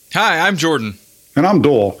Hi, I'm Jordan. And I'm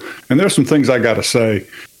Doyle. And there's some things I got to say.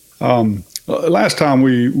 Last time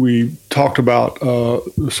we talked about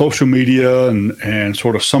social media and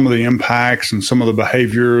sort of some of the impacts and some of the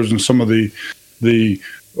behaviors and some of the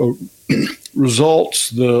results,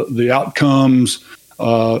 the outcomes,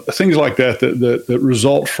 things like that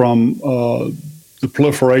result from the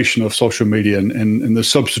proliferation of social media and the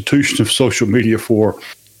substitution of social media for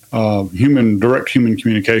direct human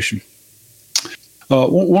communication.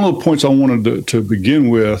 One of the points I wanted to begin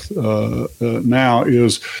with now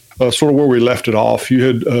is sort of where we left it off. You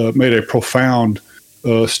had made a profound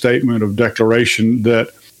statement of declaration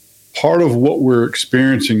that part of what we're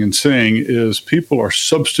experiencing and seeing is people are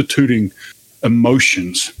substituting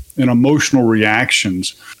emotions and emotional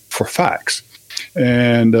reactions for facts.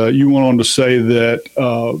 And you went on to say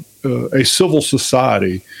that a civil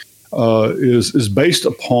society is based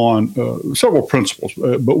upon several principles,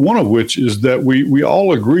 but one of which is that we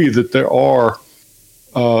all agree that there are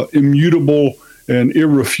immutable and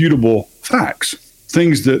irrefutable facts,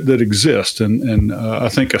 things that exist. And I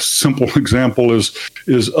think a simple example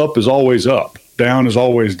is up is always up, down is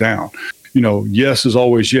always down. Yes is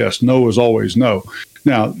always yes, no is always no.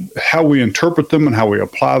 Now, how we interpret them and how we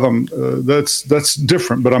apply them, that's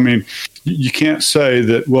different. But I mean, you can't say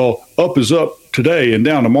that, well, up is up today and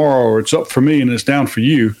down tomorrow, or it's up for me and it's down for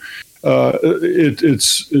you.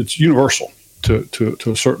 It's universal to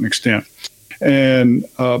a certain extent. And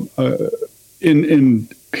in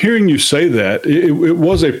hearing you say that, it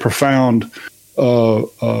was a profound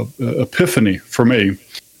epiphany for me,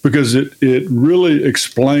 because it really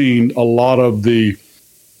explained a lot of the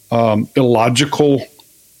illogical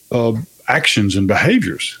actions and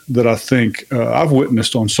behaviors that I think I've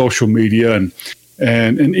witnessed on social media and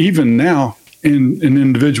even now in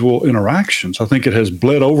individual interactions. I think it has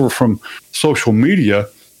bled over from social media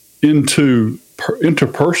into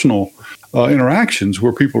interpersonal interactions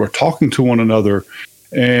where people are talking to one another,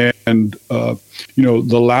 and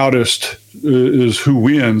the loudest is who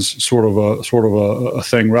wins, sort of a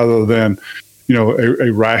thing, rather than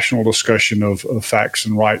a rational discussion of facts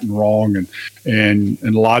and right and wrong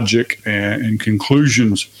and logic and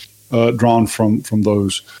conclusions drawn from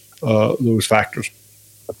those factors.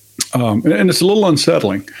 And it's a little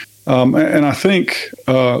unsettling. And I think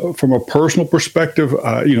from a personal perspective,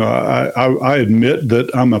 I admit that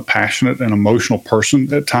I'm a passionate and emotional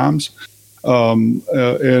person at times. And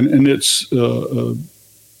it's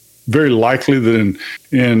very likely that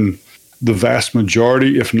in the vast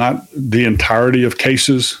majority, if not the entirety of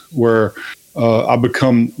cases where I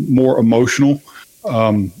become more emotional,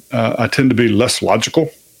 I tend to be less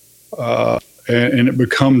logical, and it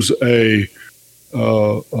becomes a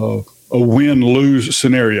win-lose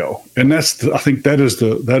scenario. And I think that is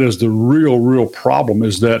the real problem,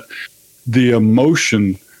 is that the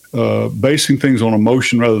emotion, basing things on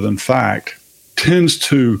emotion rather than fact, tends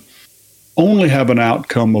to only have an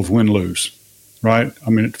outcome of win-lose. Right? I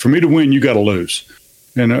mean, for me to win, you got to lose,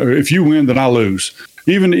 and if you win, then I lose.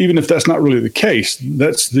 Even if that's not really the case,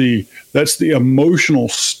 that's the emotional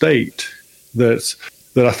state that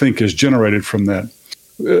I think is generated from that.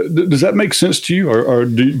 Does that make sense to you, or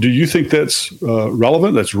do you think that's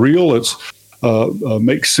relevant? That's real? It's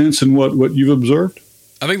makes sense in what you've observed?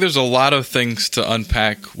 I think there's a lot of things to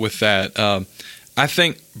unpack with that. I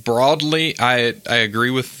think broadly, I agree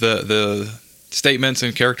with the statements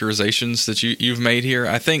and characterizations that you've made here.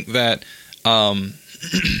 I think that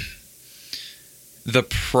the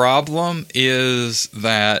problem is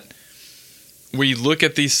that we look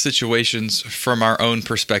at these situations from our own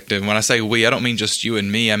perspective. When I say we, I don't mean just you and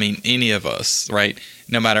me. I mean any of us, right?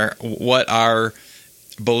 No matter what our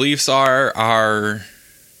beliefs are, our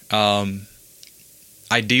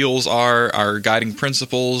ideals are, our guiding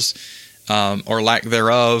principles, or lack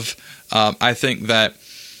thereof. I think that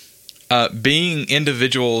being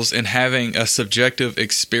individuals and having a subjective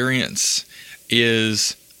experience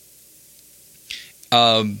is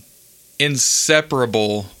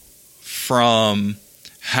inseparable from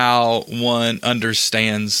how one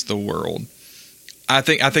understands the world. I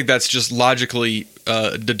think that's just logically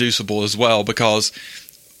deducible as well, because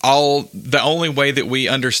the only way that we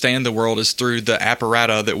understand the world is through the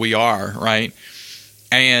apparatus that we are, right?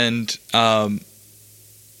 And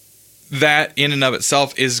that in and of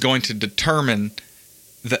itself is going to determine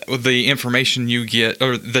the information you get,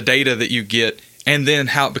 or the data that you get, and then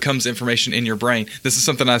how it becomes information in your brain. This is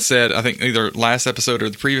something I said, I think either last episode or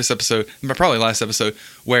the previous episode, probably last episode,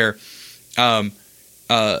 where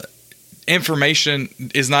information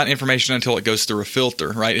is not information until it goes through a filter,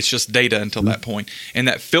 right? It's just data until that point. And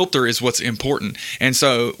that filter is what's important. And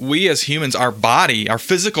so we as humans, our body, our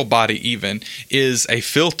physical body even, is a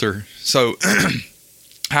filter. So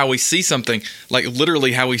how we see something, like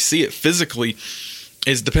literally how we see it physically,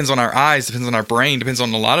 depends on our eyes, depends on our brain, depends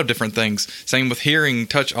on a lot of different things. Same with hearing,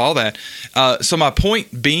 touch, all that. So my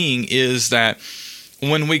point being is that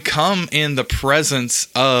when we come in the presence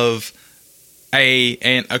of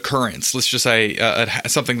an occurrence, let's just say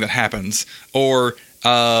something that happens, or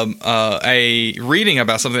a reading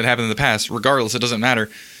about something that happened in the past, regardless, it doesn't matter.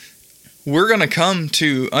 We're going to come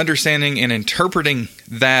to understanding and interpreting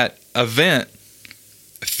that event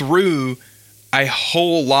through a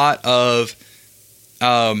whole lot of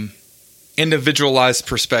individualized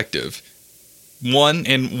perspective. One,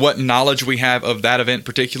 in what knowledge we have of that event,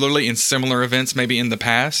 particularly in similar events maybe in the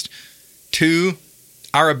past. Two,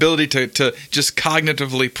 our ability to just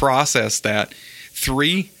cognitively process that.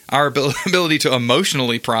 Three, our ability to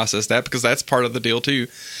emotionally process that, because that's part of the deal too.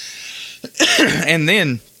 And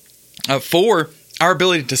then four, our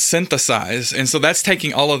ability to synthesize. And so that's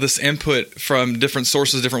taking all of this input from different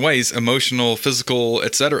sources, different ways, emotional, physical,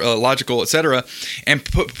 etc., logical, etc., and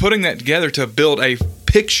putting that together to build a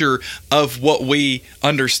picture of what we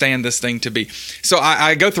understand this thing to be. So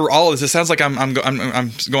I go through all of this. It sounds like I'm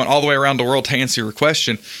going all the way around the world to answer your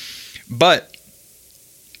question. But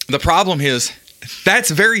the problem is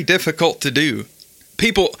that's very difficult to do.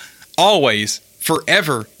 People always,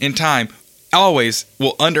 forever in time, always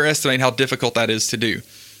will underestimate how difficult that is to do.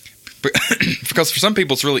 Because for some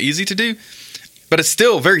people it's really easy to do, but it's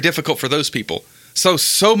still very difficult for those people.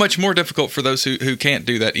 So much more difficult for those who can't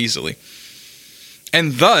do that easily.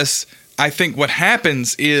 And thus, I think what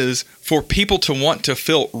happens is for people to want to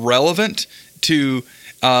feel relevant to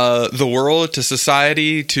the world, to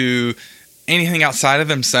society, to anything outside of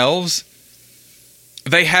themselves,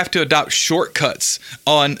 they have to adopt shortcuts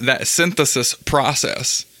on that synthesis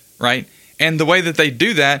process, right? And the way that they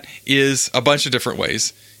do that is a bunch of different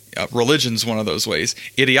ways. Religion's one of those ways.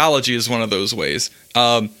 Ideology is one of those ways.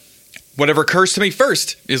 Whatever occurs to me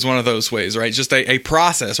first is one of those ways, right? Just a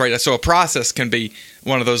process, right? So a process can be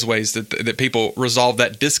one of those ways that people resolve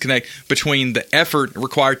that disconnect between the effort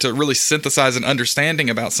required to really synthesize an understanding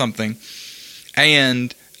about something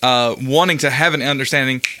and wanting to have an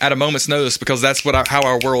understanding at a moment's notice, because that's how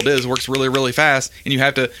our world is. It works really, really fast, and you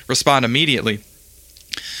have to respond immediately.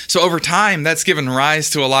 So over time, that's given rise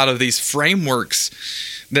to a lot of these frameworks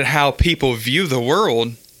that how people view the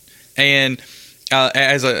world, and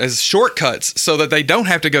as shortcuts, so that they don't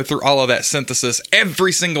have to go through all of that synthesis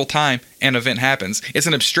every single time an event happens. It's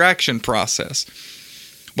an abstraction process.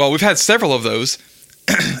 Well, we've had several of those,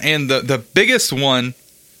 and the biggest one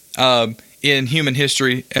in human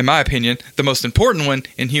history, in my opinion, the most important one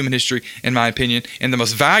in human history, in my opinion, and the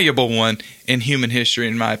most valuable one in human history,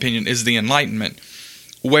 in my opinion, is the Enlightenment,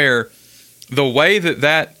 where the way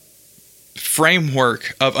that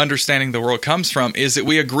framework of understanding the world comes from is that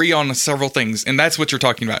we agree on several things, and that's what you're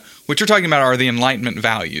talking about. What you're talking about are the Enlightenment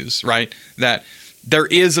values, right? That there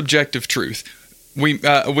is objective truth. We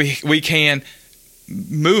can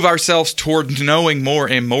move ourselves toward knowing more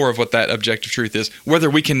and more of what that objective truth is. Whether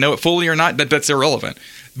we can know it fully or not, that's irrelevant.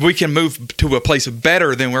 We can move to a place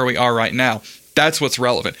better than where we are right now. That's what's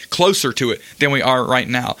relevant. Closer to it than we are right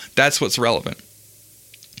now. That's what's relevant.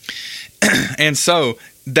 And so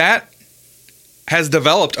that has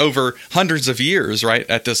developed over hundreds of years, right,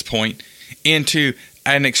 at this point, into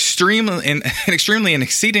an extremely and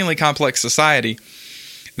exceedingly complex society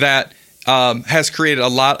that has created a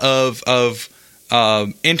lot of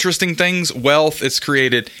interesting things. Wealth. It's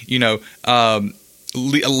created,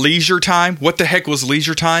 leisure time. What the heck was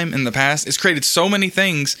leisure time in the past? It's created so many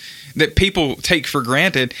things that people take for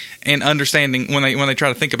granted and understanding when they try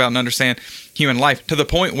to think about and understand human life, to the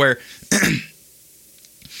point where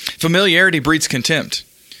familiarity breeds contempt.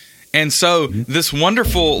 And so this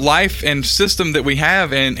wonderful life and system that we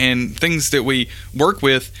have and things that we work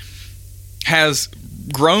with has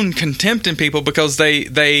grown contempt in people, because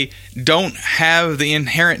they don't have the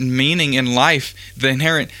inherent meaning in life, the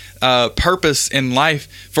inherent purpose in life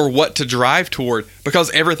for what to drive toward,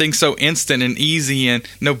 because everything's so instant and easy and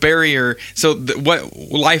no barrier. So what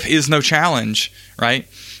life is no challenge, right?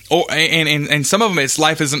 And some of them, it's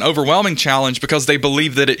life is an overwhelming challenge because they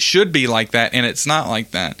believe that it should be like that, and it's not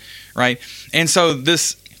like that, right? And so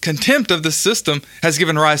this contempt of the system has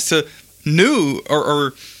given rise to newer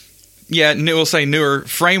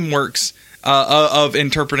frameworks of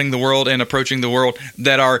interpreting the world and approaching the world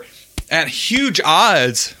that are at huge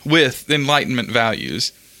odds with Enlightenment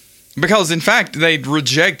values. because in fact they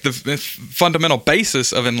reject the fundamental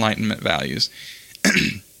basis of Enlightenment values.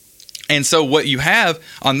 And so what you have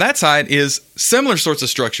on that side is similar sorts of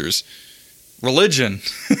structures, religion,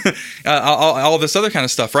 all this other kind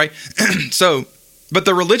of stuff, right? So, but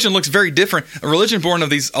the religion looks very different. A religion born of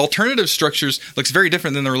these alternative structures looks very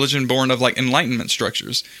different than the religion born of like Enlightenment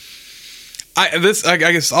structures. I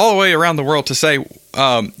guess all the way around the world to say,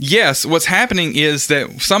 yes, what's happening is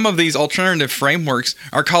that some of these alternative frameworks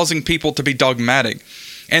are causing people to be dogmatic.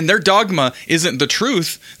 And their dogma isn't the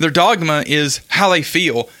truth. Their dogma is how they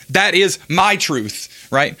feel. That is my truth,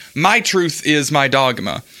 right? My truth is my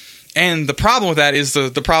dogma. And the problem with that is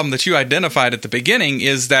the problem that you identified at the beginning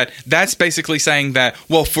is that that's basically saying that,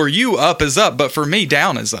 well, for you, up is up, but for me,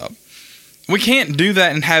 down is up. We can't do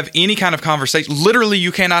that and have any kind of conversation. Literally,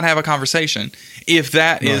 you cannot have a conversation if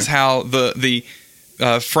that is how the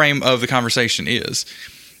frame of the conversation is.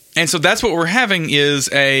 And so that's what we're having is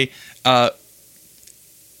a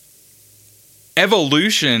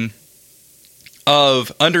evolution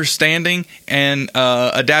of understanding and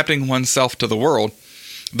adapting oneself to the world.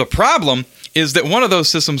 The problem is that one of those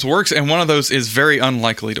systems works and one of those is very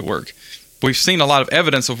unlikely to work. We've seen a lot of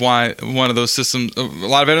evidence of why one of those systems, a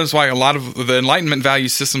lot of evidence why a lot of the Enlightenment value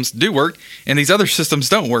systems do work and these other systems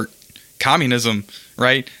don't work. Communism,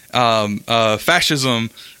 right? Fascism,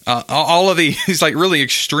 all of these like really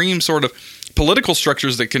extreme sort of political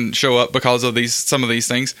structures that can show up because of some of these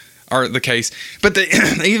things are the case. But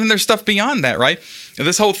even there's stuff beyond that, right?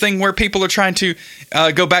 This whole thing where people are trying to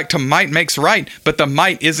go back to might makes right, but the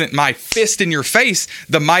might isn't my fist in your face.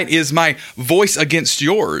 The might is my voice against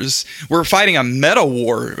yours. We're fighting a meta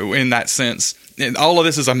war in that sense. And all of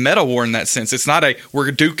this is a meta war in that sense. It's not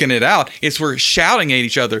we're duking it out. It's we're shouting at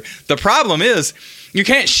each other. The problem is you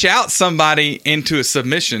can't shout somebody into a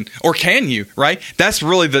submission, or can you, right? That's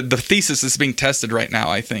really the thesis that's being tested right now,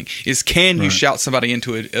 I think, is can you shout somebody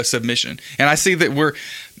into a submission? And I see that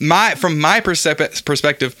from my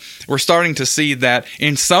perspective, we're starting to see that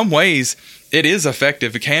in some ways it is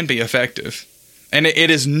effective. It can be effective. And it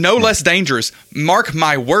is no less dangerous. Mark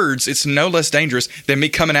my words, it's no less dangerous than me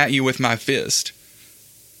coming at you with my fist.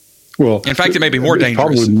 Well, in fact, it may be more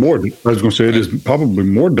dangerous. Probably more. I was going to say it is probably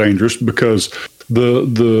more dangerous because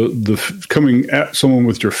the coming at someone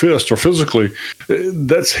with your fist or physically,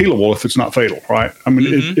 that's healable if it's not fatal, right? I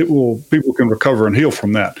mean, it will. People can recover and heal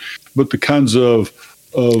from that. But the kinds of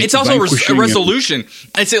it's also a resolution.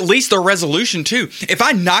 It's at least a resolution too. If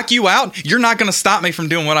I knock you out, you're not going to stop me from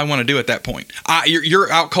doing what I want to do at that point.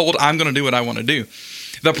 You're out cold. I'm going to do what I want to do.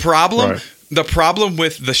 The problem. Right. The problem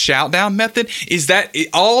with the shout down method is that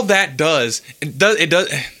all that does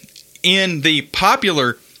in the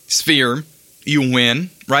popular sphere, you win,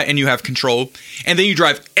 right? And you have control. And then you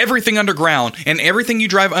drive everything underground, and everything you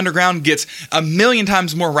drive underground gets 1,000,000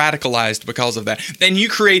 times more radicalized because of that. And you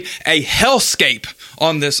create a hellscape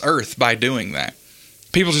on this earth by doing that.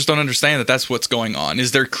 People just don't understand that that's what's going on.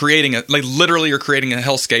 Is they're literally are creating a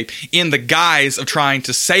hellscape in the guise of trying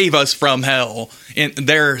to save us from hell in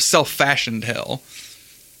their self-fashioned hell.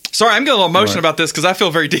 Sorry, I'm getting a little emotional about this because I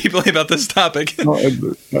feel very deeply about this topic. No,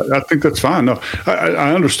 I think that's fine. No,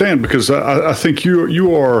 I understand because I think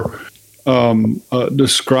you are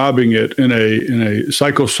describing it in a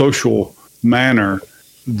psychosocial manner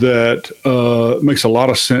that makes a lot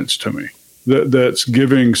of sense to me. That's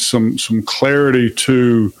giving some clarity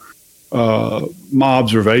to my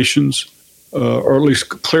observations, or at least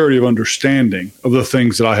clarity of understanding of the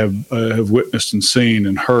things that I have witnessed and seen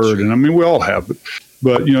and heard. And I mean, we all have,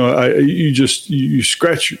 but you know, you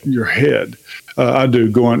scratch your head. I do,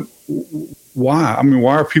 going, why? I mean,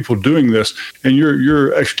 why are people doing this? And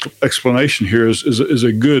your explanation here is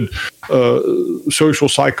a good social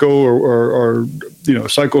psycho or you know,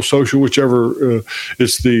 psychosocial, whichever.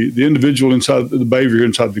 It's the individual inside the behavior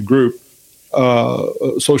inside the group.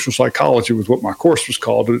 Social psychology was what my course was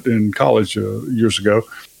called in college years ago,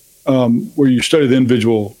 where you study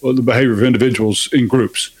the behavior of individuals in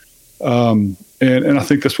groups. And I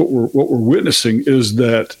think that's what we're witnessing is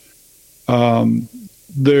that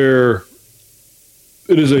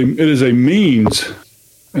it is a means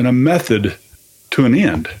and a method to an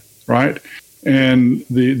end, right? And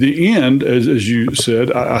the end, as you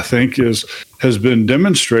said, I think has been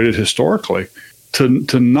demonstrated historically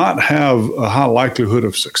to not have a high likelihood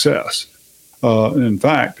of success. In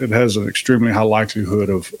fact, it has an extremely high likelihood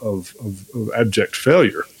of abject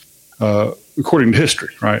failure, according to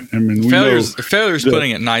history, right? I mean, failure's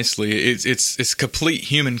putting it nicely. It's complete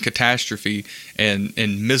human catastrophe and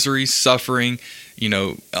misery, suffering. You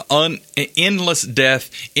know, endless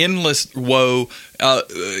death, endless woe.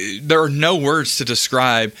 There are no words to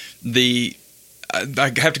describe the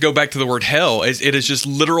I have to go back to the word hell. It is just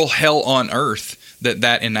literal hell on earth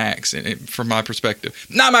that enacts, from my perspective.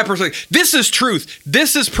 Not my perspective. This is truth.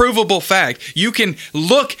 This is provable fact. You can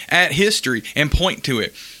look at history and point to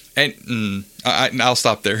it. And I'll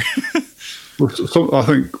stop there. So I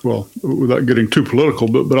think, well, without getting too political,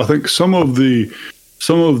 but I think some of the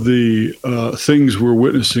things we're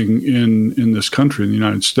witnessing in this country, in the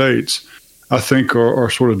United States, I think are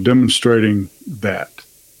sort of demonstrating that,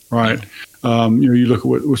 right? Yeah. You look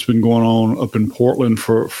at what's been going on up in Portland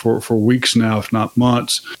for weeks now, if not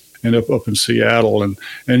months, and up in Seattle, and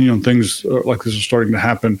things like this are starting to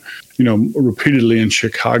happen, repeatedly in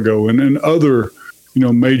Chicago and other,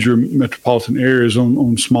 major metropolitan areas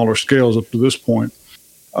on smaller scales up to this point,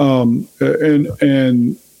 and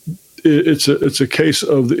it's a case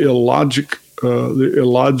of the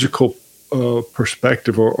illogical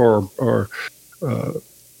perspective or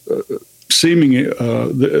seeming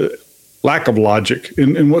the lack of logic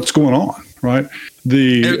in what's going on, right?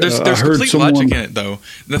 There's complete logic in it, though.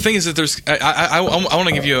 The thing is that there's I want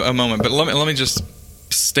to give you a moment, but let me just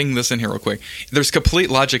sting this in here real quick. There's complete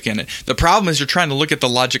logic in it. The problem is you're trying to look at the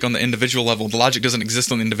logic on the individual level. The logic doesn't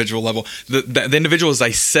exist on the individual level. The individual is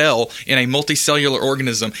a cell in a multicellular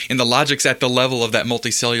organism, and the logic's at the level of that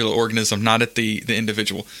multicellular organism, not at the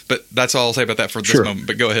individual. But that's all I'll say about that for this moment.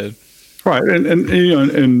 But go ahead. Right, and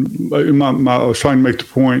I was trying to make the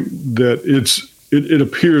point that it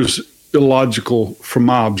appears illogical from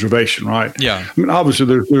my observation, right? Yeah. I mean, obviously,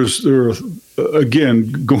 there are,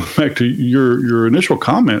 again, going back to your initial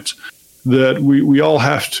comments, that we all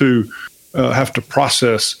have to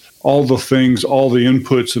process all the things, all the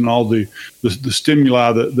inputs, and all the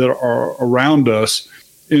stimuli that are around us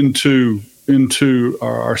into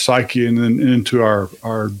our psyche and then into our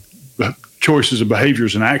choices and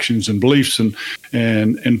behaviors and actions and beliefs and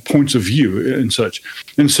points of view and such.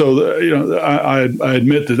 And so, I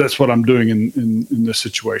admit that that's what I'm doing in this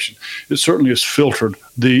situation. It certainly is filtered.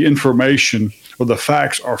 The information or the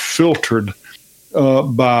facts are filtered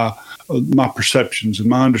by my perceptions and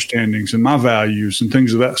my understandings and my values and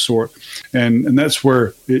things of that sort. And that's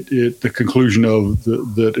where the conclusion of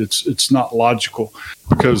that it's not logical,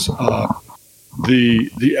 because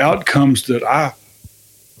the outcomes that I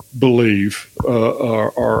believe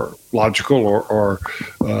are logical or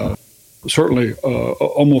certainly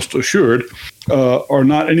almost assured are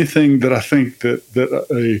not anything that I think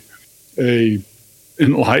that a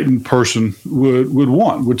enlightened person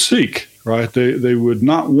would seek, right? They would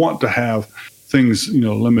not want to have things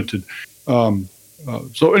limited.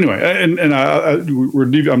 So anyway, and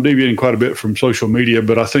I'm deviating quite a bit from social media,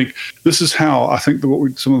 but I think this is how I think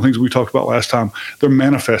some of the things we talked about last time, they're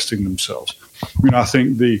manifesting themselves. I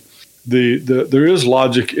think there is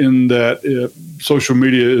logic in that social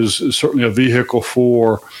media is certainly a vehicle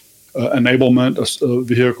for enablement, a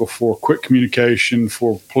vehicle for quick communication,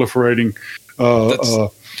 for proliferating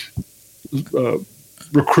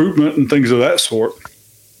recruitment and things of that sort.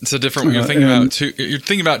 It's a different. You're thinking about too. You're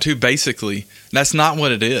thinking about too. Basically, that's not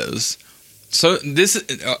what it is. So this.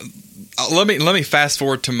 Let me fast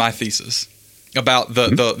forward to my thesis about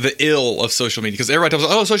the ill of social media, because everybody tells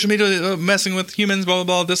us, social media is messing with humans, blah, blah,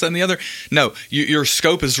 blah, this, that, and the other. No, your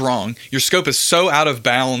scope is wrong. Your scope is so out of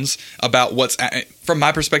bounds about from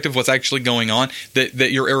my perspective, what's actually going on,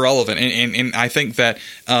 that you're irrelevant. And I think that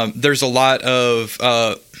there's a lot of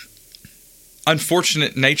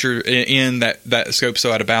unfortunate nature in that scope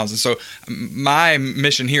so out of bounds. And so my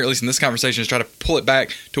mission here, at least in this conversation, is try to pull it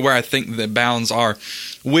back to where I think the bounds are,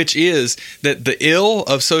 which is that the ill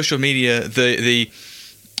of social media, the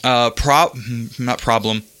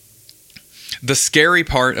scary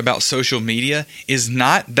part about social media is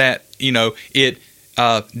not that, it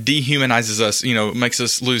dehumanizes us, makes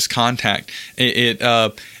us lose contact.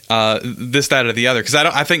 This, that, or the other. Because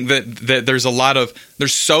I think that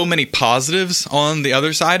there's so many positives on the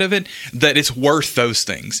other side of it that it's worth those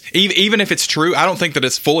things. Even if it's true, I don't think that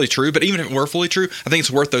it's fully true, but even if it were fully true, I think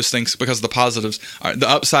it's worth those things because the positives, the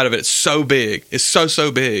upside of it is so big. It's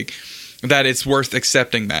so big that it's worth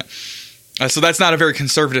accepting that. So that's not a very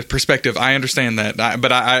conservative perspective. I understand that,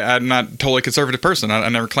 but I'm not a totally conservative person. I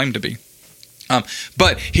never claimed to be.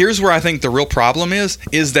 But here's where I think the real problem is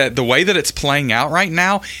that the way that it's playing out right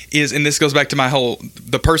now is, and this goes back to my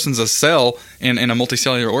the person's a cell in a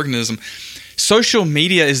multicellular organism. Social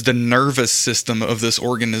media is the nervous system of this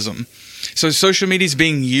organism. So social media is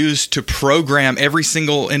being used to program every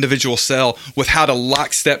single individual cell with how to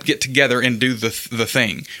lockstep get together and do the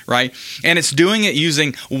thing, right? And it's doing it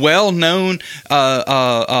using well-known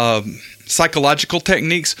psychological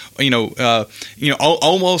techniques,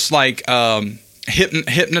 almost like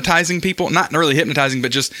hypnotizing people. Not really hypnotizing,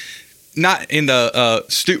 but just not in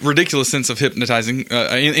the ridiculous sense of hypnotizing,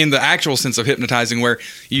 in the actual sense of hypnotizing, where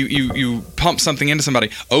you pump something into somebody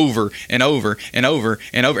over and over and over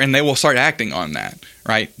and over, and they will start acting on that,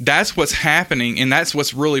 right? That's what's happening, and that's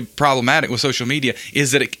what's really problematic with social media,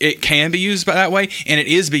 is that it can be used that way, and it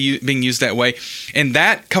is being used that way. And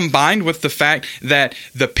that, combined with the fact that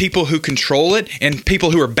the people who control it and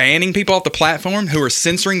people who are banning people off the platform, who are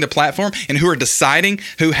censoring the platform, and who are deciding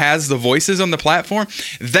who has the voices on the platform,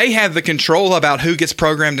 they have the control about who gets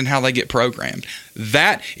programmed and how they get programmed.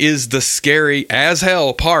 That is the scary as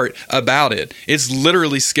hell part about it. It's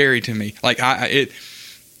literally scary to me. Like I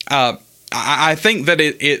think that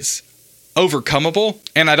it's overcomable,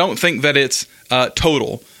 and I don't think that it's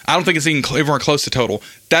total. I don't think it's even close to total.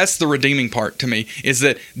 That's the redeeming part to me, is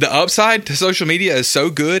that the upside to social media is so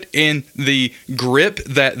good, in the grip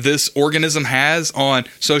that this organism has on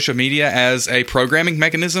social media as a programming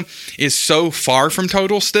mechanism is so far from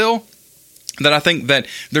total still, that I think that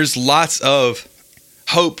there's lots of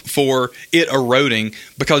hope for it eroding,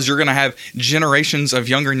 because you're going to have generations of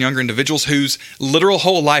younger and younger individuals whose literal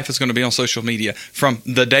whole life is going to be on social media from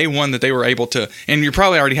the day one that they were able to. And you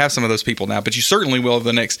probably already have some of those people now, but you certainly will over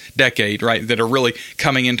the next decade, right, that are really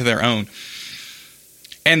coming into their own.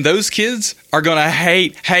 And those kids are going to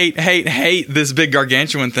hate this big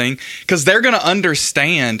gargantuan thing, because they're going to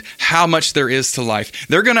understand how much there is to life.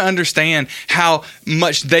 They're going to understand how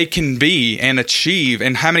much they can be and achieve,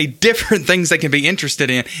 and how many different things they can be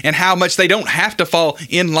interested in, and how much they don't have to fall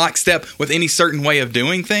in lockstep with any certain way of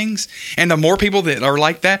doing things. And the more people that are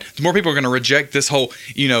like that, the more people are going to reject this whole,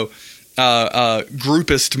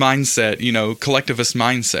 groupist mindset, collectivist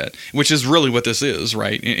mindset, which is really what this is,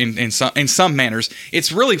 right? In some manners,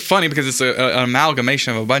 it's really funny because it's an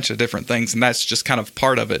amalgamation of a bunch of different things, and that's just kind of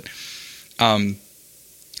part of it.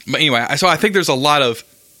 But anyway, so I think there's a lot of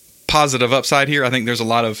positive upside here. I think there's a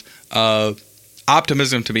lot of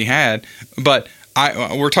optimism to be had, but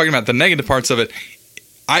we're talking about the negative parts of it.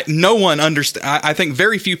 No one understands. I think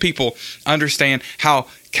very few people understand how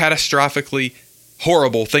catastrophically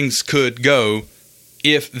horrible things could go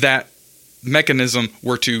if that mechanism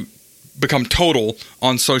were to become total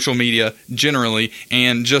on social media generally,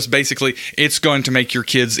 and just basically it's going to make your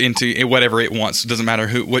kids into whatever it wants. It doesn't matter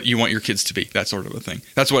what you want your kids to be, that sort of a thing.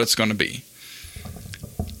 That's what it's going to be.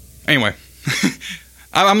 Anyway,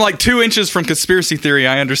 I'm like 2 inches from conspiracy theory,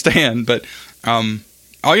 I understand, but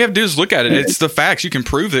all you have to do is look at it. It's the facts. You can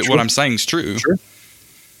prove that what I'm saying is true. Sure.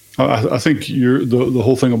 I think the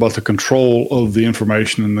whole thing about the control of the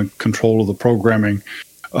information and the control of the programming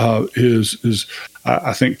is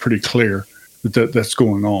I think pretty clear that's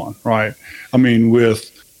going on, right? I mean,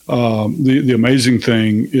 with the amazing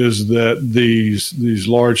thing is that these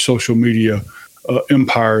large social media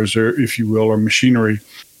empires, or if you will, or machinery,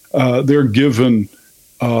 they're given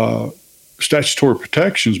statutory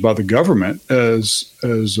protections by the government as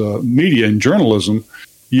media and journalism,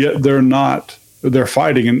 yet they're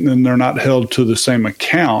fighting, and they're not held to the same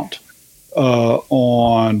account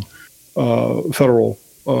on federal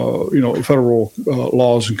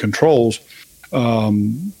laws and controls.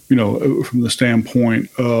 From the standpoint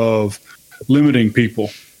of limiting people,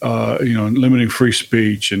 and limiting free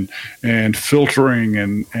speech and filtering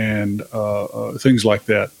and things like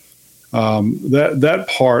that. That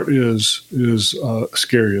part is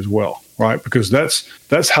scary as well, right? Because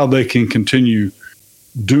that's how they can continue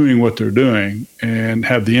doing what they're doing and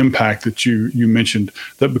have the impact that you mentioned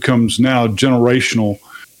that becomes now generational,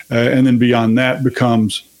 and then beyond that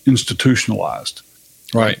becomes institutionalized,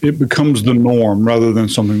 right? It becomes the norm rather than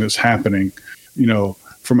something that's happening,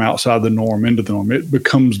 from outside the norm into the norm. It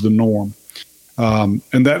becomes the norm,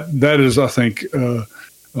 and that is, I think, a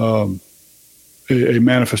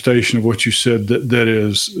manifestation of what you said that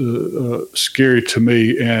is scary to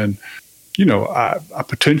me, and I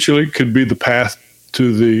potentially could be the path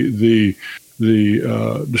to the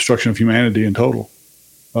destruction of humanity in total,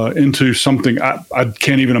 into something I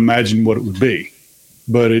can't even imagine what it would be,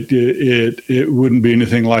 but it wouldn't be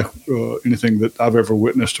anything like anything that I've ever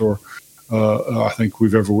witnessed, or I think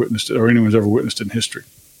we've ever witnessed, or anyone's ever witnessed in history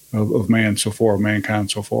of man so far, of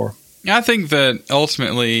mankind so far. I think that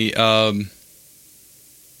ultimately all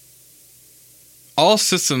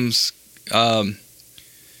systems,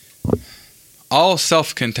 all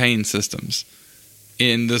self-contained systems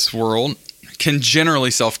in this world can generally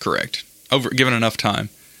self-correct given enough time,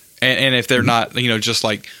 and if they're not, just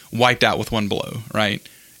like wiped out with one blow, right?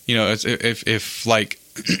 If like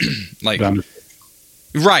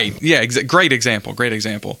right, yeah, great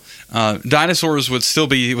example. Dinosaurs would still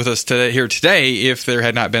be with us today if there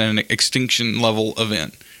had not been an extinction level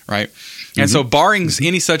event, right? And so, barring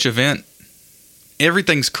any such event,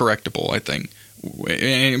 everything's correctable, I think.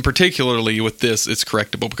 And particularly with this, it's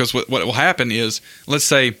correctable because what will happen is, let's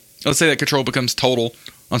say that control becomes total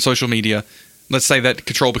on social media. Let's say that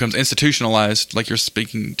control becomes institutionalized, like you're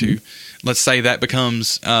speaking to. Let's say that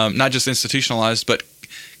becomes not just institutionalized, but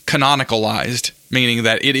canonicalized, meaning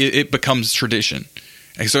that it becomes tradition.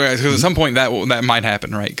 And so at some point that might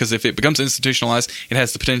happen, right? Because if it becomes institutionalized, it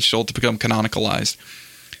has the potential to become canonicalized,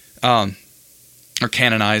 or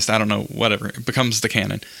canonized. I don't know, whatever. It becomes the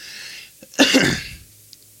canon.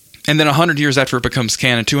 And then 100 years after it becomes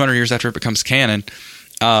canon, 200 years after it becomes canon,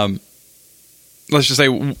 let's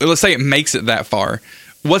say it makes it that far.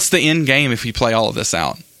 What's the end game if you play all of this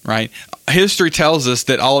out, right? History tells us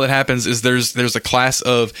that all that happens is there's a class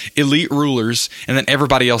of elite rulers, and then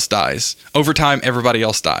everybody else dies. Over time, everybody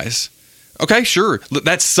else dies. Okay, sure.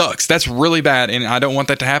 That sucks. That's really bad, and I don't want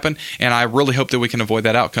that to happen, and I really hope that we can avoid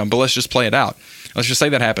that outcome. But let's just play it out. Let's just say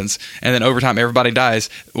that happens, and then over time, everybody dies.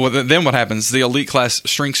 Well, then what happens? The elite class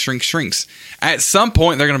shrinks. At some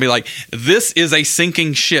point, they're going to be like, this is a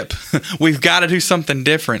sinking ship. We've got to do something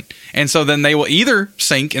different. And so then they will either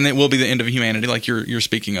sink, and it will be the end of humanity, like you're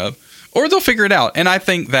speaking of, or they'll figure it out. And I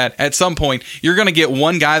think that at some point, you're going to get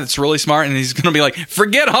one guy that's really smart, and he's going to be like,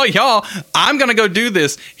 forget all y'all. I'm going to go do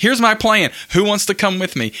this. Here's my plan. Who wants to come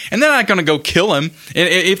with me? And they're not going to go kill him. And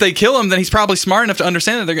if they kill him, then he's probably smart enough to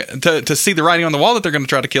understand that to see the writing on the wall that they're going to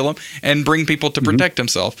try to kill him and bring people to protect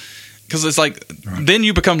himself. Because it's like, then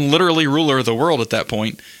you become literally ruler of the world at that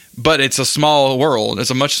point. But it's a small world.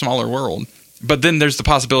 It's a much smaller world. But then there's the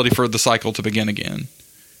possibility for the cycle to begin again.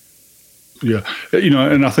 Yeah,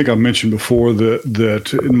 and I think I mentioned before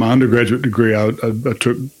that in my undergraduate degree, I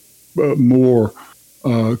took more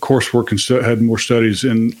coursework and had more studies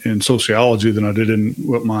in sociology than I did in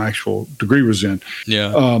what my actual degree was in.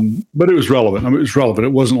 Yeah, but it was relevant. I mean, it was relevant.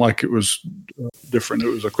 It wasn't like it was different. It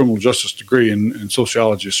was a criminal justice degree, and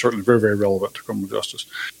sociology is certainly very, very relevant to criminal justice.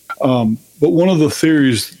 But one of the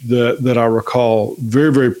theories that I recall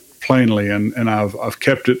very, very plainly, and I've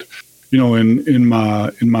kept it, in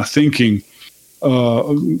my thinking.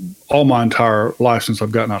 All my entire life since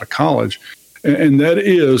I've gotten out of college, and that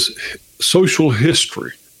is social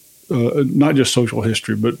history, not just social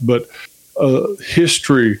history, but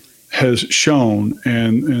history has shown,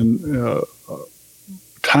 and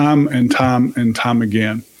time and time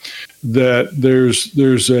again, that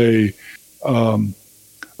there's a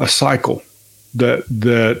cycle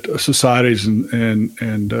that societies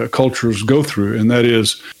and cultures go through, and that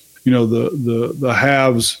is, the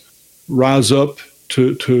haves rise up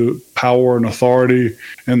to power and authority,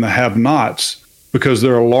 and the have-nots, because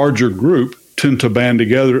they're a larger group, tend to band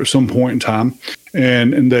together at some point in time,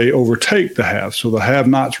 and they overtake the haves. So the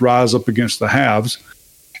have-nots rise up against the haves,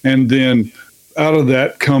 and then out of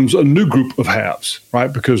that comes a new group of haves,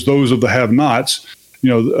 right? Because those of the have-nots,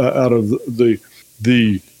 out of the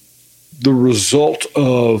result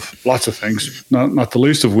of lots of things, not the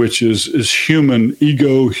least of which is human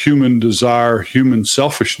ego, human desire, human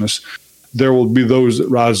selfishness. There will be those that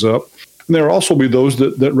rise up, and there will also be those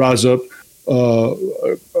that rise up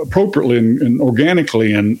appropriately and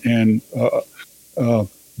organically and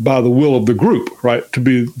by the will of the group, right? To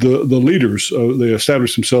be the leaders. They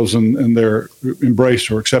establish themselves and they're embraced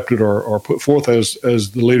or accepted or put forth as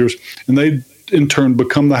the leaders, and they in turn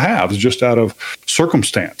become the haves just out of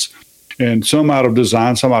circumstance. And some out of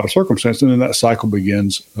design, some out of circumstance, and then that cycle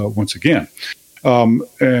begins once again.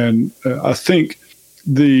 And I think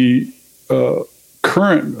the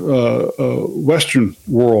current Western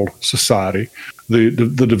world society, the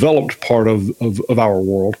developed part of our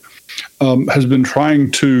world, has been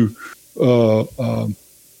trying to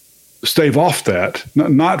stave off that,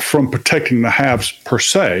 not from protecting the haves per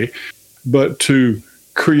se, but to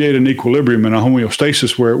create an equilibrium and a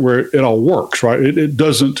homeostasis where it all works, right? It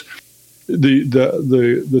doesn't.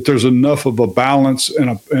 That there's enough of a balance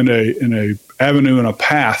and a avenue and a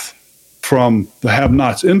path from the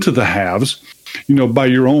have-nots into the haves, by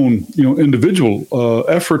your own individual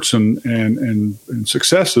efforts and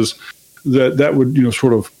successes, that would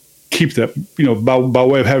sort of keep that by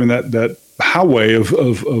way of having that highway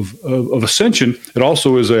of ascension. It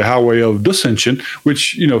also is a highway of dissension,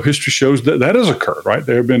 which history shows that has occurred. Right,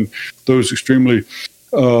 there have been those extremely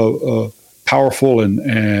powerful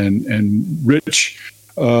and rich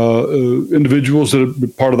individuals that are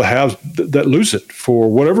part of the haves that lose it for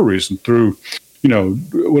whatever reason through,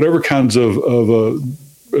 whatever kinds of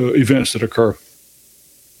events that occur.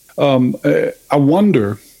 I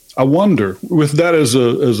wonder, with that as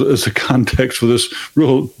a context for this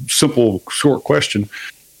real simple short question,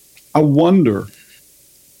 I wonder,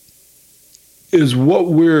 is what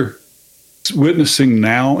we're witnessing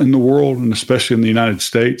now in the world, and especially in the United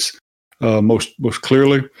States, most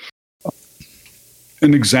clearly.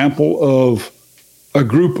 An example of a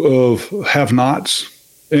group of have-nots,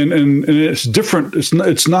 and it's different. It's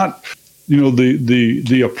not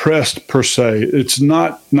the oppressed per se. It's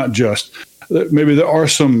not just. Maybe there are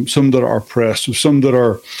some that are oppressed, some that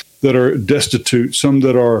are destitute, some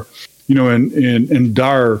that are in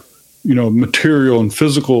dire material and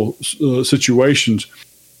physical situations.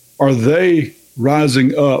 Are they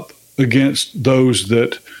rising up against those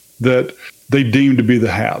that they deem to be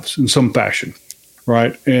the haves in some fashion,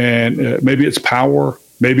 right? And maybe it's power,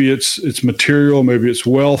 maybe it's material, maybe it's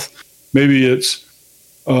wealth, maybe it's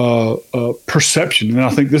perception. And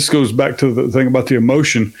I think this goes back to the thing about the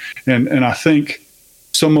emotion. And I think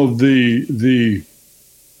some of the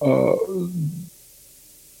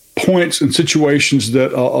points and situations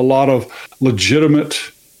that a lot of legitimate,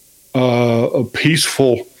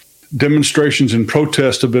 peaceful demonstrations and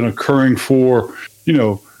protests have been occurring for,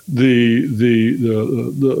 the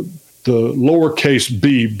lowercase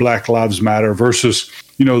b Black Lives Matter versus,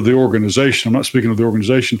 the organization. I'm not speaking of the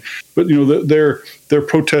organization, but, they're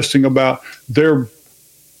protesting about their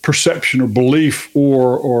perception or belief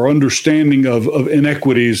or understanding of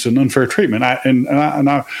inequities and unfair treatment.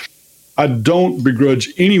 I don't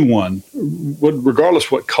begrudge anyone,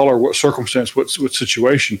 regardless what color, what circumstance, what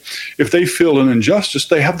situation. If they feel an injustice,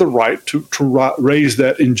 they have the right to raise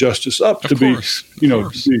that injustice up, to be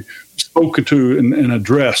spoken to and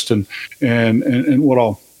addressed and what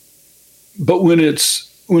all. But when it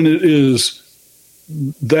is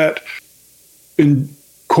that in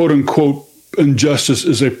quote unquote injustice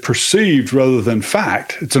is a perceived rather than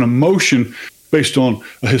fact, it's an emotion based on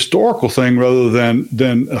a historical thing rather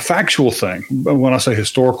than a factual thing. When I say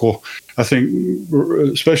historical, I think,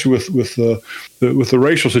 especially with the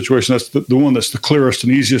racial situation, that's the one that's the clearest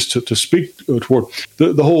and easiest to speak toward.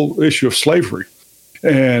 The whole issue of slavery,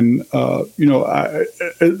 and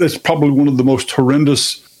it's probably one of the most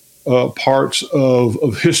horrendous parts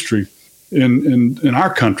of history in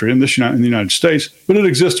our country, in the United States, but it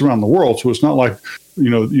exists around the world. So it's not like the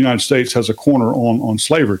United States has a corner on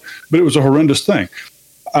slavery, but it was a horrendous thing.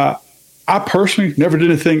 I personally never did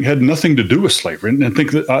anything, had nothing to do with slavery, and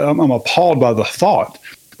think that I'm appalled by the thought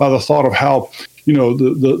of how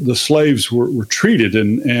the slaves were treated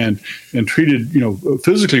and treated,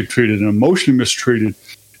 physically treated and emotionally mistreated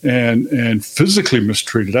and physically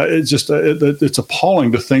mistreated. It's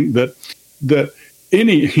appalling to think that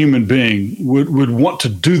any human being would want to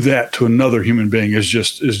do that to another human being is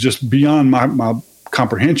just beyond my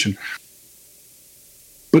comprehension.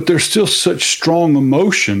 But there's still such strong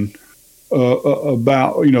emotion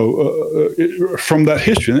about from that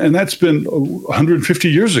history, and that's been 150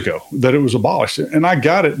 years ago that it was abolished. And I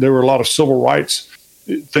got it. There were a lot of civil rights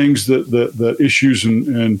things that issues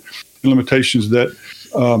and limitations that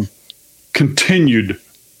continued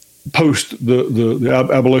post the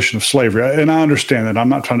abolition of slavery, and I understand that. I'm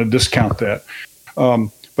not trying to discount that,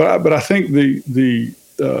 but I think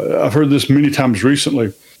I've heard this many times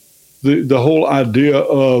recently. The whole idea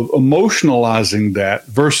of emotionalizing that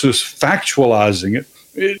versus factualizing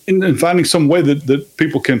it, and finding some way that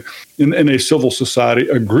people can, in a civil society,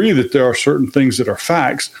 agree that there are certain things that are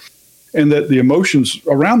facts, and that the emotions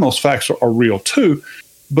around those facts are real too.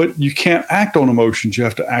 But you can't act on emotions. You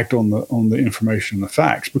have to act on the information and the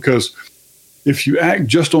facts. Because if you act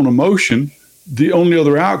just on emotion, the only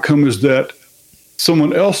other outcome is that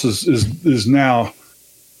someone else is now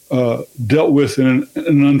dealt with in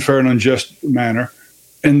an unfair and unjust manner,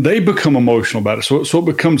 and they become emotional about it. So it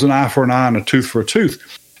becomes an eye for an eye and a tooth for a tooth.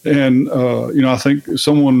 And I think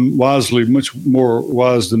someone wisely, much more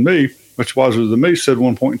wise than me, much wiser than me, said at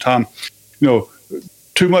one point in time,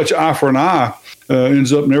 too much eye for an eye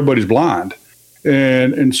ends up and everybody's blind.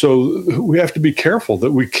 And so we have to be careful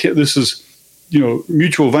that we can't, this is,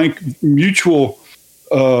 mutual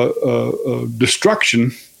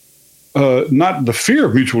destruction, not the fear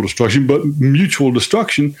of mutual destruction, but mutual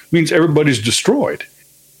destruction means everybody's destroyed.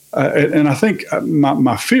 And I think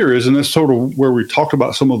my fear is, and that's sort of where we talked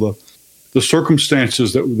about some of the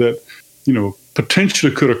circumstances that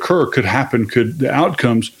potentially could occur, could happen, the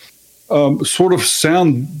outcomes sort of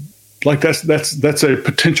sound like that's a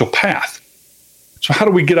potential path. So how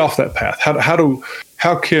do we get off that path?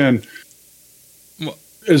 How can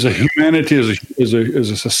as a humanity, as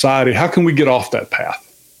a society, how can we get off that path?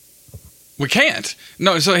 We can't.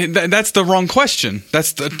 No, so that's the wrong question.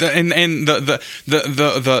 That's that's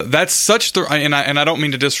such the, and I don't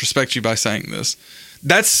mean to disrespect you by saying this.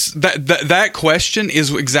 That question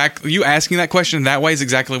is exactly, you asking that question in that way is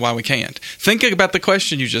exactly why we can't. Think about the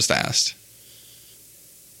question you just asked.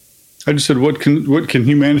 I just said, what can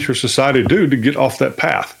humanity or society do to get off that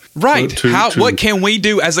path? Right. What can we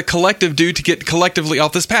do as a collective to get collectively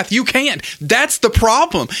off this path? You can't. That's the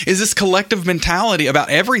problem, is this collective mentality about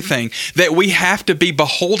everything, that we have to be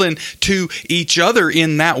beholden to each other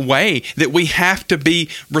in that way, that we have to be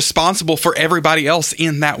responsible for everybody else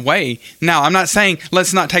in that way. Now, I'm not saying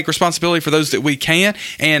let's not take responsibility for those that we can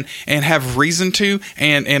and have reason to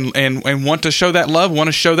and want to show that love, want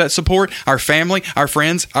to show that support, our family, our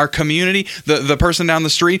friends, our community, the person down the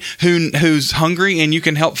street who's hungry and you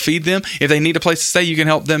can help feed them. If they need a place to stay, you can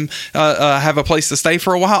help them have a place to stay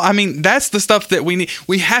for a while. I mean, that's the stuff that we need.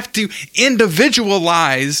 We have to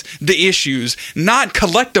individualize the issues, not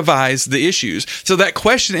collectivize the issues. So that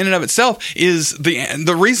question in and of itself is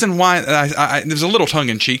the reason why there's a little tongue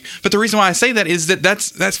in cheek, but the reason why I say that is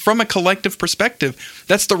that's from a collective perspective.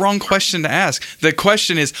 That's the wrong question to ask. The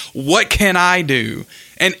question is, what can I do?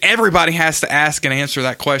 And everybody has to ask and answer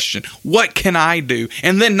that question. What can I do?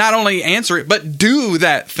 And then not only answer it, but do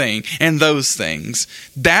that thing and those things.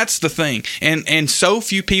 That's the thing. And so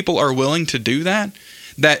few people are willing to do that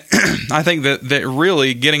I think that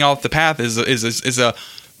really getting off the path is a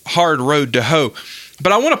hard road to hoe.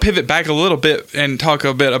 But I want to pivot back a little bit and talk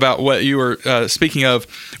a bit about what you were speaking of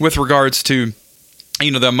with regards to,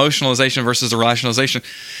 the emotionalization versus the rationalization.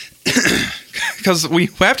 Because we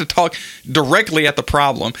have to talk directly at the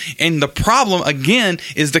problem. And the problem, again,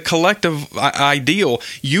 is the collective ideal.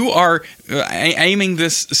 You are aiming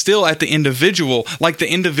this still at the individual, like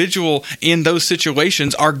the individual in those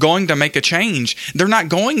situations are going to make a change. They're not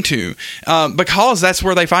going to, because that's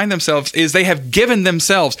where they find themselves, is they have given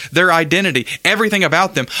themselves, their identity, everything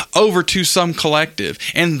about them, over to some collective.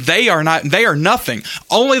 And they are nothing.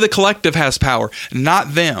 Only the collective has power,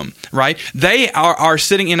 not them, right? They are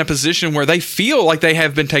sitting in a position where they feel like they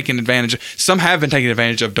have been taken advantage of. Some have been taken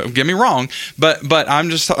advantage of, don't get me wrong, but I'm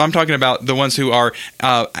talking about the ones who are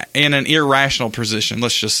in an irrational position,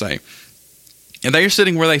 let's just say. And they are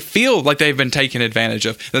sitting where they feel like they've been taken advantage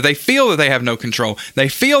of, that they feel that they have no control. They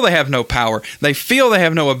feel they have no power. They feel they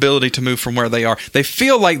have no ability to move from where they are. They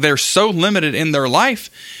feel like they're so limited in their life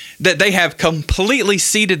that they have completely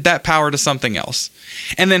ceded that power to something else.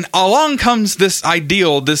 And then along comes this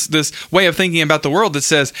ideal, this way of thinking about the world that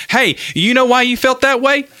says, hey, you know why you felt that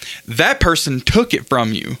way? That person took it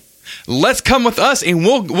from you. Let's come with us and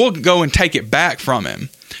we'll go and take it back from him.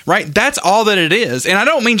 Right? That's all that it is. And I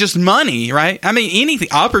don't mean just money, right? I mean anything,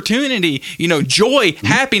 opportunity, joy,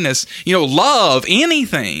 happiness, love,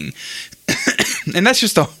 anything. And that's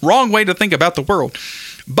just the wrong way to think about the world.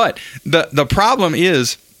 But the problem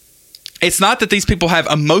is, it's not that these people have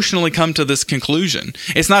emotionally come to this conclusion.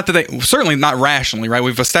 It's not that they, certainly not rationally, right?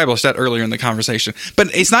 We've established that earlier in the conversation.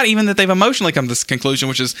 But it's not even that they've emotionally come to this conclusion,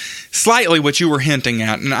 which is slightly what you were hinting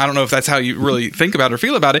at. And I don't know if that's how you really think about it or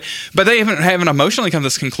feel about it, but they haven't emotionally come to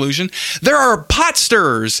this conclusion. There are pot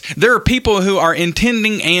stirrers. There are people who are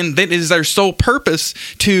intending, and that is their sole purpose,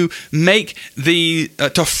 to make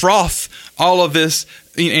to froth all of this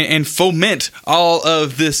and foment all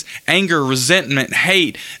of this anger, resentment,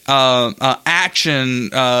 hate, action,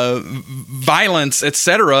 violence,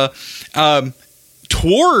 etc.,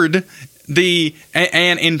 toward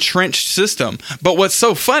an entrenched system. But what's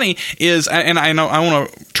so funny is, and I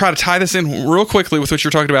want to try to tie this in real quickly with what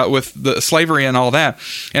you're talking about with the slavery and all that,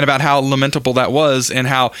 and about how lamentable that was, and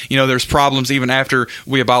how there's problems even after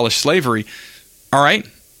we abolish slavery. All right,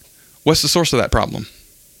 what's the source of that problem?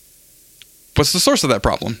 What's the source of that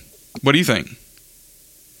problem? What do you think?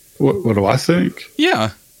 What do I think?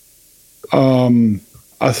 Yeah.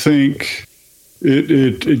 I think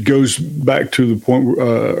it goes back to the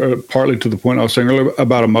point, partly to the point I was saying earlier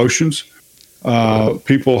about emotions.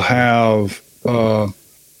 People have... No,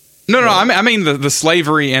 I mean the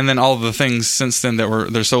slavery and then all the things since then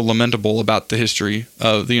they're so lamentable about the history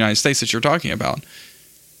of the United States that you're talking about.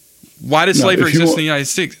 Why did slavery exist in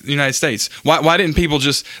the United States? Why didn't people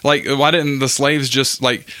just why didn't the slaves just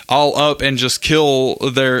all up and just kill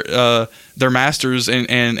their masters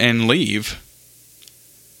and leave?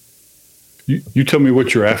 You tell me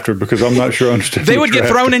what you're after, because I'm not sure I understand. They would get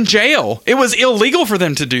thrown in jail. It was illegal for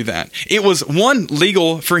them to do that. It was, one,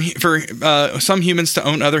 legal for some humans to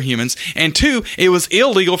own other humans, and two, it was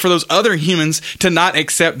illegal for those other humans to not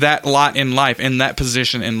accept that lot in life and that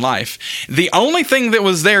position in life. The only thing that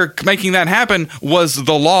was there making that happen was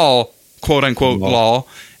the law, quote unquote law,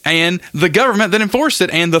 and the government that enforced it,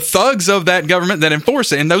 and the thugs of that government that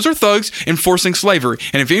enforced it. And those are thugs enforcing slavery.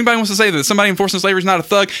 And if anybody wants to say that somebody enforcing slavery is not a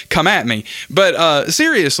thug, come at me. But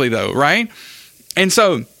seriously, though, right? And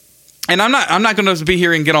so And I'm not going to be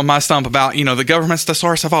here and get on my stump about, the government's the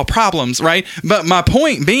source of all problems, right? But my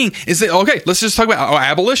point being is that, okay, let's just talk about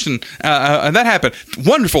abolition. That happened.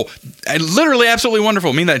 Wonderful. Literally absolutely wonderful.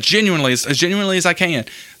 I mean that genuinely, as genuinely as I can.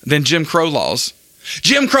 Then Jim Crow laws.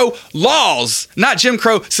 Jim Crow laws, not Jim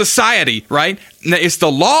Crow society, right? It's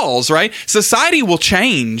the laws, right? Society will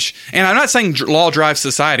change. And I'm not saying law drives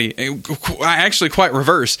society. Actually, quite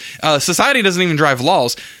reverse. Society doesn't even drive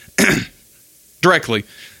laws directly.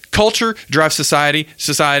 Culture drives society.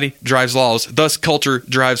 Society drives laws. Thus, culture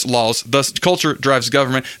drives laws. Thus, culture drives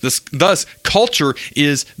government. Thus, culture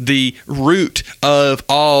is the root of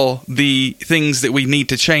all the things that we need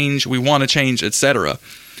to change, we want to change, etc.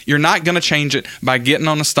 You're not going to change it by getting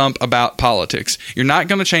on the stump about politics. You're not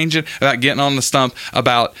going to change it about getting on the stump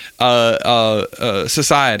about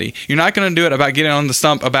society. You're not going to do it about getting on the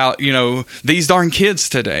stump about, these darn kids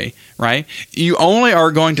today, right? You only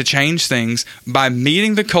are going to change things by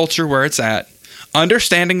meeting the culture where it's at,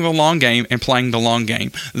 understanding the long game, and playing the long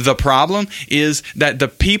game. The problem is that the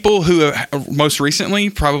people who have most recently,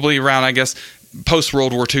 probably around, I guess,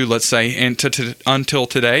 post-World War II, let's say, and until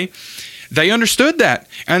today, they understood that,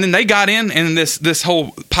 and then they got in, and this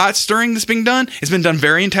whole pot stirring that's being done has been done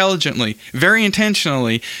very intelligently, very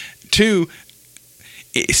intentionally, to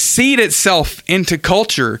seed itself into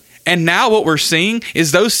culture. And now what we're seeing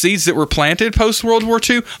is those seeds that were planted post World War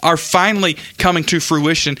II are finally coming to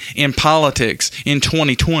fruition in politics in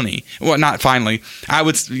 2020. Well, not finally. I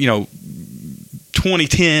would,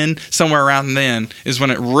 2010, somewhere around then is when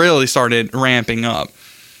it really started ramping up.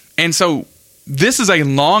 And so this is a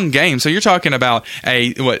long game. So you're talking about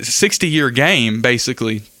a 60-year game,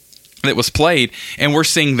 basically, that was played, and we're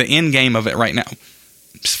seeing the end game of it right now.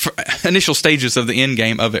 Initial stages of the end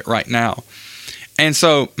game of it right now. And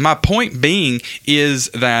so my point being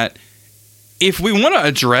is that if we want to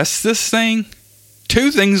address this thing,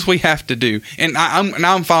 two things we have to do. And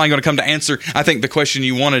I'm finally going to come to answer, I think, the question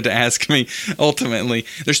you wanted to ask me ultimately.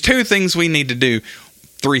 There's two things we need to do.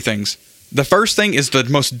 Three things. The first thing is the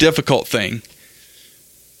most difficult thing.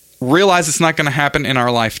 Realize it's not going to happen in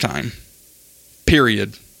our lifetime.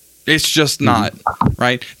 Period. It's just not,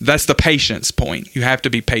 right? That's the patience point. You have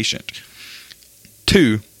to be patient.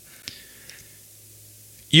 Two,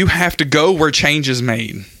 you have to go where change is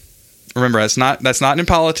made. Remember, that's not in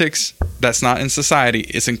politics. That's not in society.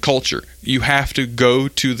 It's in culture. You have to go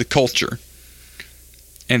to the culture.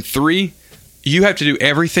 And three, you have to do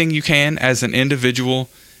everything you can as an individual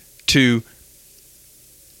to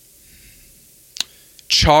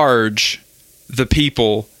charge the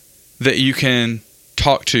people that you can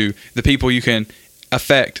talk to, the people you can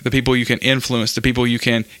affect, the people you can influence, the people you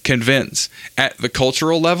can convince. At the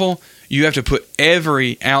cultural level, you have to put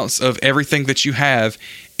every ounce of everything that you have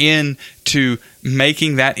into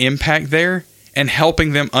making that impact there and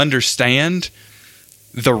helping them understand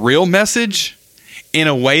the real message in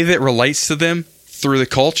a way that relates to them through the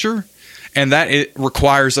culture. And that it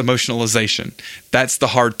requires emotionalization. That's the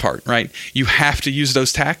hard part, right? You have to use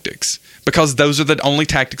those tactics because those are the only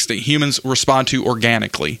tactics that humans respond to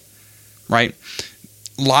organically, right?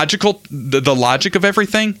 The logic of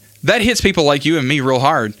everything, that hits people like you and me real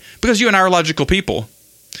hard because you and I are logical people.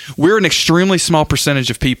 We're an extremely small percentage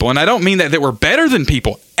of people. And I don't mean that we're better than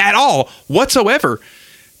people at all whatsoever.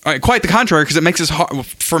 Quite the contrary, because it makes it hard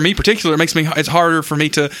for me. Particularly, it's harder for me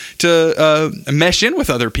to mesh in with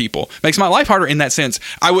other people. It makes my life harder in that sense.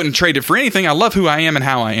 I wouldn't trade it for anything. I love who I am and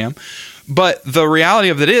how I am. But the reality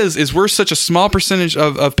of it is we're such a small percentage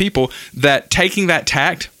of people that taking that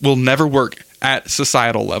tact will never work at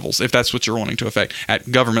societal levels, if that's what you're wanting to affect,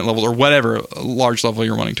 at government levels or whatever large level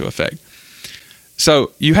you're wanting to affect.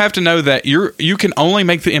 So you have to know that you can only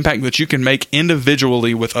make the impact that you can make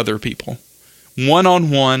individually with other people.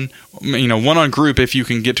 One-on-one, one-on group, if you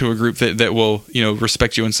can get to a group that will,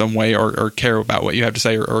 respect you in some way or care about what you have to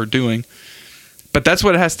say or doing. But that's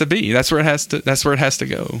what it has to be. That's where it has to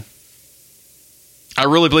go. I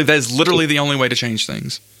really believe that is literally the only way to change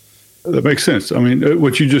things. That makes sense. I mean,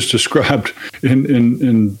 what you just described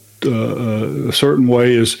in a certain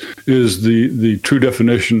way is the true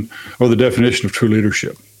definition or the definition of true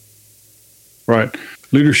leadership. Right?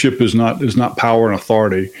 Leadership is not power and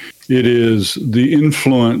authority. It is the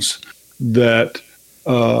influence that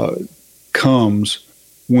comes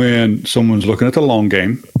when someone's looking at the long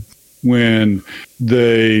game, when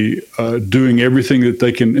they doing everything that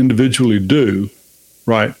they can individually do,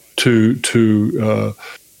 right, to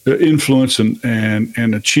influence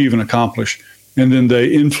and achieve and accomplish, and then they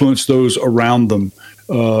influence those around them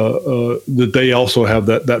that they also have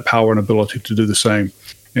that power and ability to do the same.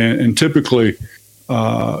 And typically,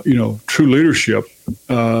 true leadership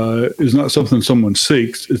is not something someone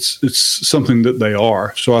seeks. It's something that they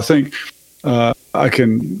are. So I think I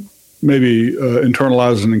can maybe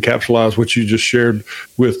internalize and encapsulate what you just shared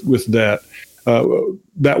with that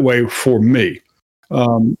way for me.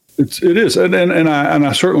 It is, and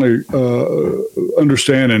I certainly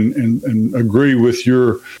understand and agree with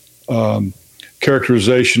your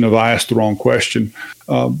characterization of I asked the wrong question,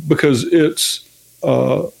 because it's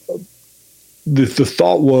the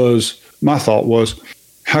thought was, my thought was,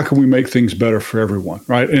 how can we make things better for everyone,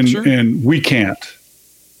 right? And Sure. and we can't.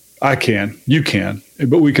 I can, you can,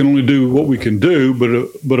 but we can only do what we can do.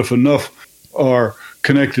 But if enough are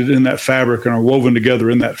connected in that fabric and are woven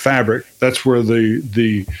together in that fabric, that's where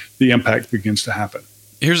the impact begins to happen.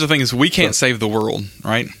 Here's the thing: is we can't save the world,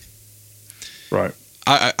 right? Right.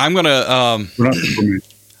 I'm gonna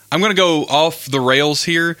go off the rails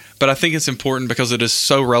here, but I think it's important because it is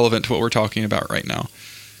so relevant to what we're talking about right now,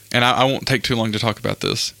 and I won't take too long to talk about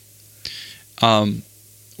this.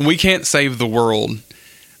 We can't save the world.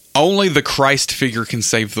 Only the Christ figure can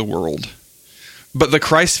save the world. But the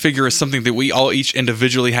Christ figure is something that we all each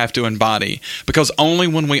individually have to embody, because only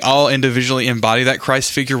when we all individually embody that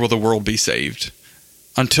Christ figure will the world be saved.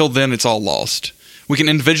 Until then, it's all lost. We can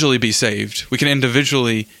individually be saved. We can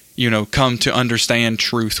individually, come to understand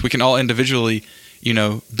truth. We can all individually,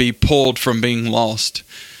 be pulled from being lost.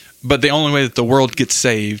 But the only way that the world gets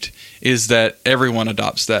saved is that everyone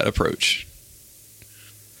adopts that approach.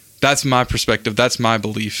 That's my perspective. That's my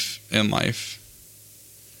belief in life.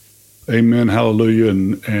 Amen, hallelujah,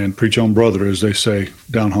 and preach on, brother, as they say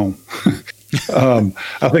down home.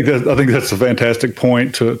 I think that's a fantastic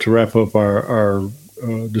point to wrap up our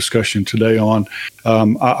discussion today on.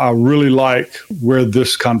 I really like where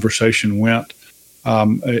this conversation went.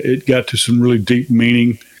 It got to some really deep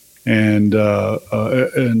meaning and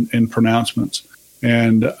pronouncements,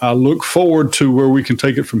 and I look forward to where we can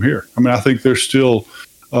take it from here. I mean, I think there's still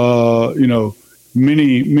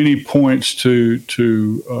many points to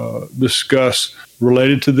discuss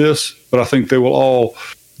related to this, but I think they will all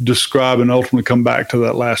describe and ultimately come back to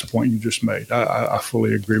that last point you just made. I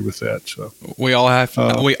fully agree with that. So we all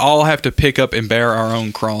have to pick up and bear our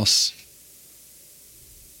own cross.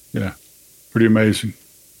 Yeah, pretty amazing,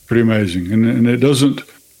 and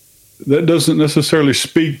that doesn't necessarily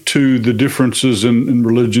speak to the differences in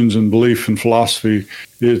religions and belief and philosophy.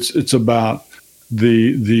 It's about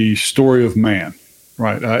the story of man,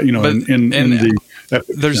 right?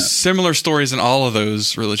 There's similar stories in all of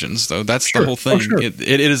those religions, though. That's the whole thing. Sure. It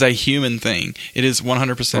is a human thing. It is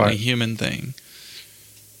 100% a human thing.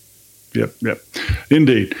 Yep,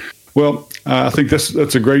 indeed. Well, I think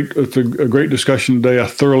that's a great discussion today. I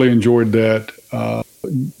thoroughly enjoyed that.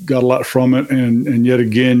 Got a lot from it, and yet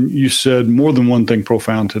again, you said more than one thing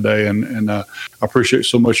profound today, and I appreciate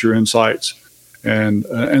so much your insights and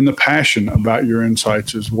the passion about your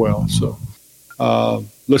insights as well. So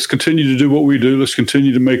let's continue to do what we do. Let's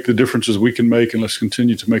continue to make the differences we can make, and let's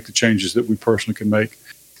continue to make the changes that we personally can make,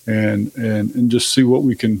 and just see what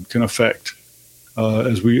we can affect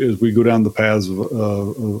as we go down the paths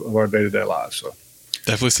of our day-to-day lives. So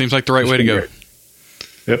definitely seems like the right way to go. Great.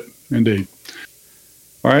 Yep, indeed.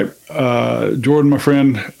 All right, Jordan, my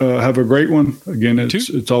friend, have a great one. Again,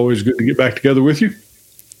 it's always good to get back together with you.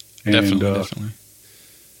 And, definitely.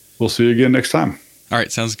 We'll see you again next time. All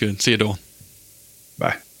right, sounds good. See you, Doyle.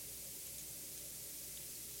 Bye.